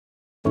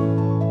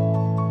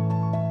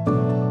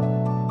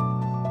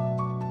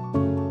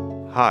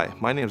Hi,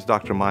 my name is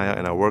Dr. Maya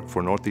and I work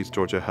for Northeast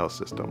Georgia Health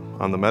System.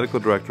 I'm the medical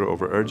director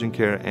over urgent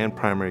care and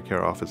primary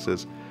care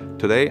offices.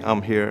 Today I'm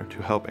here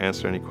to help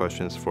answer any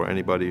questions for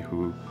anybody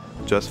who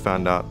just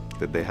found out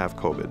that they have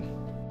COVID.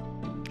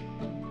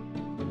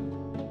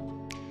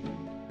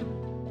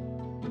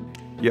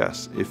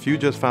 Yes, if you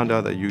just found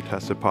out that you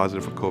tested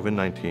positive for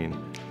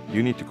COVID-19,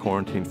 you need to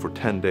quarantine for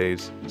 10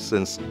 days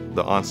since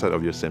the onset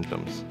of your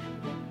symptoms.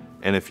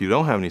 And if you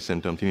don't have any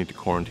symptoms, you need to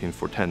quarantine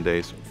for 10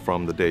 days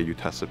from the day you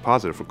tested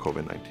positive for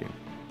COVID-19.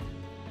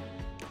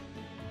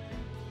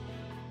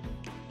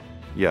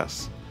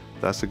 Yes,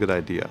 that's a good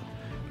idea.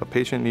 A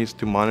patient needs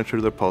to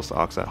monitor their pulse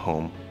ox at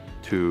home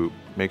to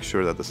make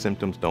sure that the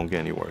symptoms don't get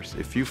any worse.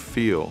 If you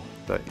feel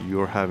that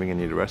you're having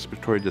any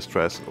respiratory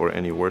distress or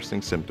any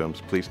worsening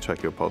symptoms, please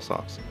check your pulse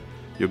ox.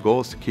 Your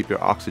goal is to keep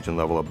your oxygen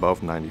level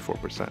above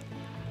 94%.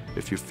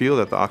 If you feel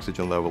that the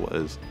oxygen level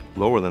is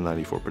lower than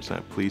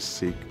 94%, please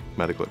seek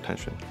medical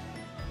attention.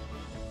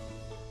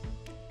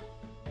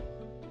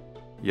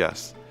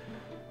 Yes,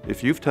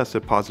 if you've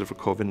tested positive for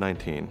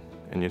COVID-19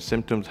 and your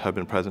symptoms have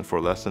been present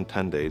for less than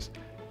 10 days,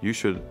 you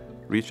should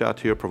reach out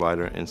to your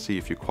provider and see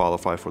if you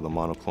qualify for the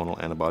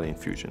monoclonal antibody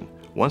infusion.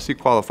 Once you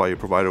qualify, your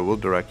provider will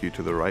direct you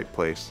to the right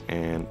place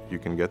and you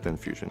can get the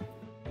infusion.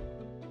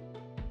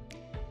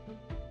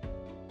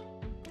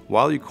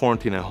 While you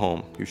quarantine at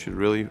home, you should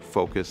really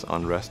focus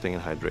on resting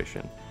and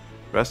hydration.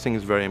 Resting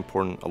is very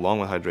important along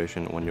with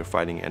hydration when you're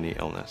fighting any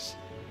illness.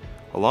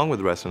 Along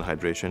with rest and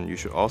hydration, you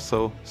should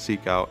also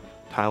seek out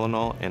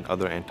Tylenol and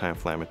other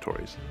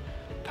anti-inflammatories.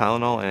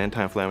 Tylenol and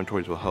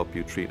anti-inflammatories will help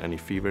you treat any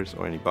fevers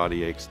or any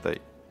body aches that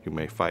you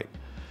may fight.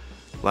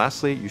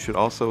 Lastly, you should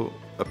also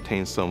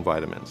obtain some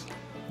vitamins.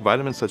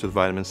 Vitamins such as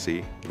vitamin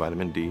C,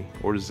 vitamin D,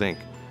 or zinc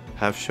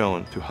have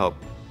shown to help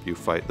you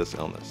fight this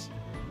illness.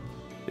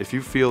 If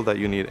you feel that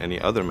you need any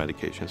other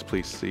medications,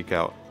 please seek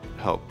out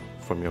help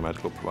from your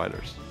medical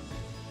providers.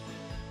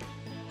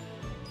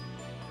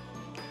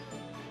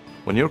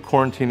 When you're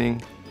quarantining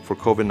for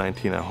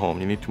COVID-19 at home,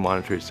 you need to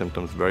monitor your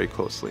symptoms very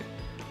closely.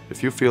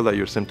 If you feel that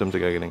your symptoms are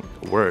getting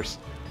worse,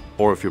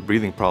 or if your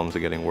breathing problems are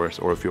getting worse,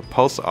 or if your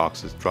pulse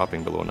ox is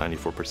dropping below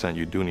 94%,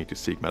 you do need to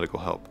seek medical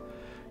help.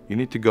 You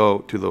need to go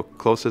to the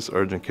closest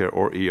urgent care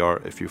or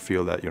ER if you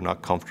feel that you're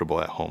not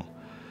comfortable at home.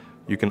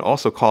 You can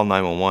also call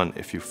 911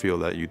 if you feel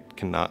that you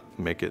cannot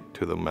make it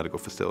to the medical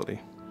facility.